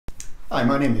Hi,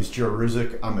 my name is Joe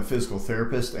Ruzick. I'm a physical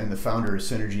therapist and the founder of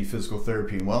Synergy Physical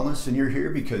Therapy and Wellness, and you're here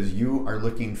because you are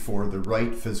looking for the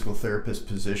right physical therapist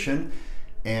position.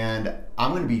 And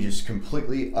I'm going to be just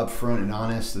completely upfront and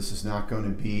honest. This is not going to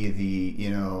be the,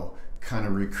 kind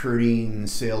of recruiting,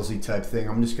 salesy type thing.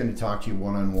 I'm just going to talk to you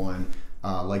one-on-one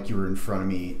like you were in front of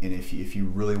me, and if you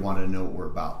really want to know what we're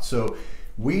about. So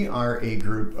we are a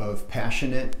group of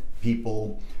passionate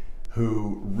people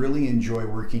who really enjoy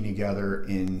working together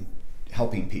in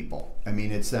helping people. I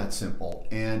mean, it's that simple.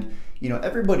 And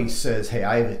everybody says, hey,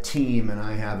 I have a team and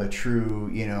I have a true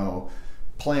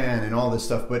plan and all this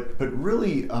stuff, but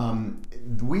really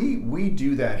we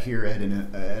do that here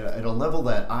at a level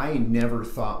that I never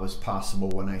thought was possible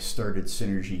when I started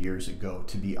Synergy years ago,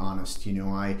 to be honest.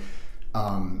 I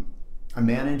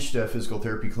managed physical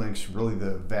therapy clinics really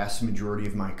the vast majority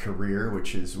of my career,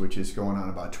 which is going on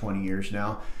about 20 years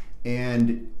now.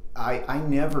 And I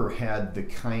never had the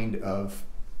kind of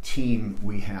team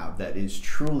we have that is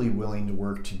truly willing to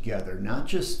work together, not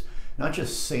just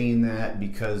saying that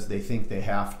because they think they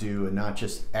have to, and not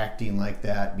just acting like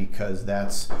that because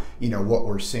that's what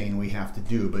we're saying we have to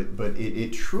do, but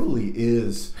it truly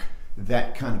is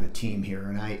that kind of a team here.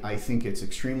 And I think it's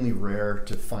extremely rare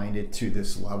to find it to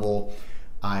this level.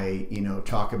 I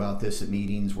talk about this at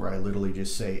meetings where I literally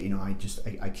just say,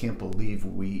 I can't believe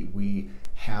we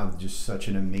have just such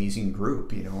an amazing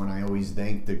group, and I always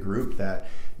thank the group that,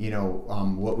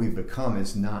 what we've become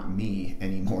is not me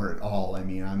anymore at all. I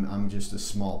mean, I'm just a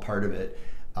small part of it.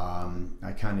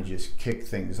 I kind of just kick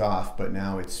things off, but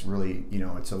now it's really,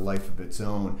 it's a life of its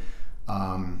own.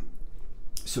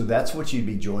 So that's what you'd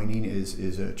be joining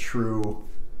is a true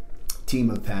team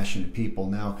of passionate people.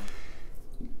 Now,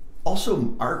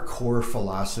 also, our core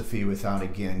philosophy, without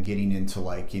again getting into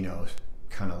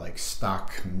kind of like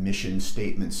stock mission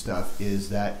statement stuff, is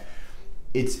that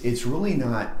it's really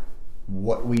not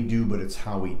what we do, but it's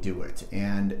how we do it.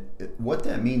 And what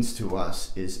that means to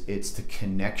us is it's the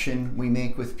connection we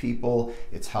make with people.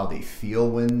 It's how they feel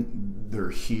when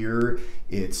they're here.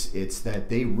 It's that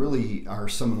they really are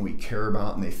someone we care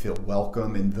about and they feel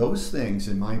welcome. And those things,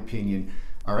 in my opinion,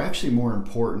 are actually more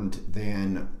important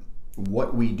than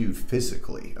what we do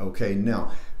physically. Okay,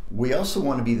 now we also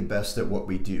want to be the best at what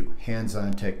we do.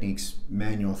 Hands-on techniques,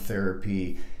 manual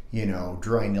therapy,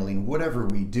 dry needling, whatever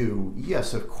we do.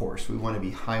 Yes, of course, we want to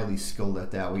be highly skilled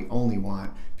at that. We only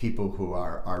want people who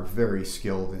are very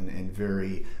skilled and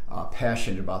very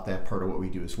passionate about that part of what we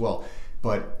do as well.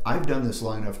 But I've done this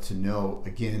long enough to know,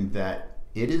 again, that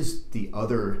it is the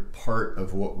other part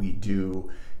of what we do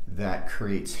that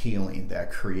creates healing,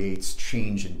 that creates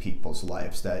change in people's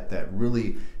lives, that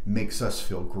really makes us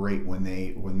feel great when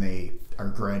they are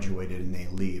graduated and they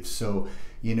leave. So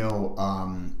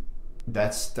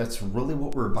that's really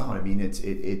what we're about. I mean,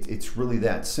 it's really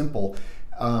that simple.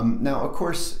 Now, of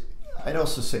course, I'd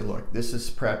also say, look, this is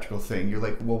a practical thing. You're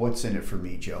like, well, what's in it for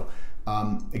me, Joe?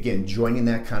 Again, joining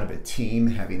that kind of a team,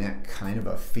 having that kind of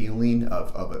a feeling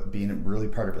of being really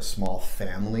part of a small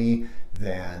family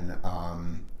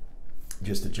than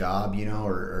just a job,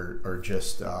 or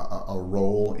just a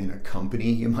role in a company,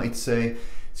 you might say.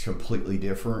 It's completely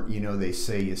different. They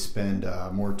say you spend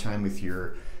more time with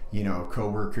your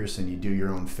coworkers than you do your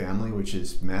own family, which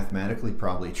is mathematically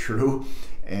probably true.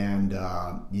 And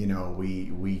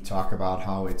we talk about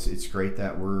how it's great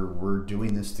that we're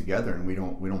doing this together, and we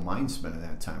don't mind spending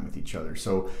that time with each other.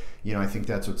 So I think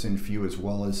that's what's in for you, as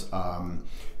well as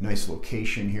nice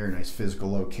location here, nice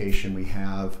physical location we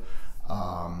have.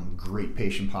 Great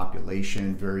patient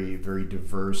population, very, very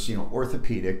diverse,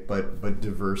 orthopedic, but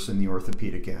diverse in the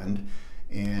orthopedic end.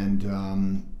 And,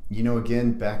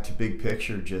 again, back to big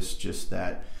picture, just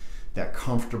that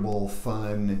comfortable,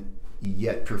 fun,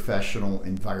 yet professional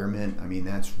environment. I mean,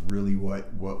 that's really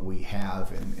what we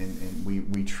have. And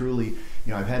we truly,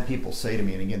 I've had people say to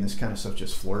me, and again, this kind of stuff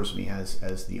just floors me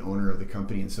as the owner of the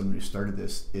company and someone who started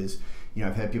this, is,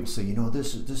 I've had people say,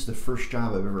 this is the first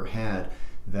job I've ever had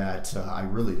that I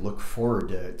really look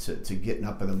forward to getting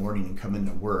up in the morning and coming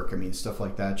to work. I mean, stuff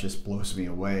like that just blows me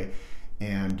away.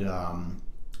 And,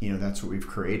 that's what we've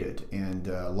created. And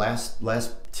last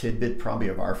tidbit probably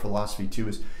of our philosophy too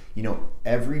is,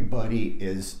 everybody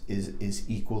is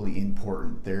equally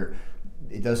important.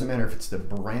 It doesn't matter if it's the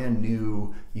brand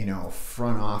new,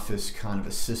 front office kind of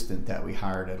assistant that we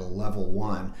hired at a level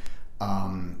 1.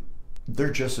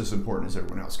 They're just as important as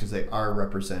everyone else because they are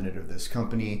representative of this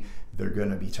company. They're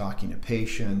going to be talking to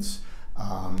patients.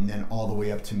 then all the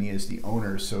way up to me as the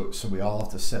owner. So we all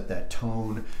have to set that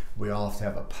tone. We all have to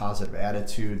have a positive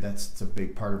attitude. That's a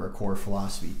big part of our core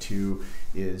philosophy too,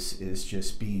 is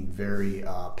just being very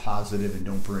positive, and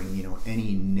don't bring, you know,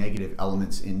 any negative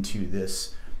elements into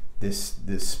this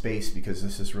space, because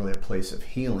this is really a place of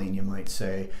healing, you might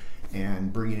say.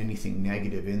 And bringing anything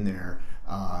negative in there,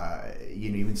 you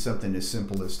know, even something as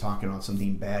simple as talking about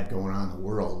something bad going on in the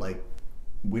world, like,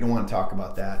 we don't want to talk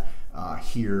about that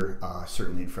here,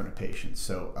 certainly in front of patients.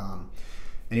 So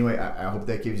anyway, I hope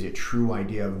that gives you a true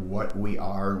idea of what we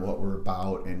are and what we're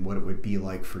about, and what it would be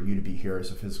like for you to be here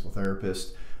as a physical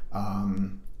therapist.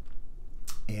 And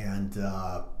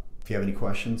if you have any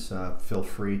questions, feel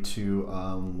free to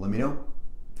let me know.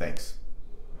 Thanks.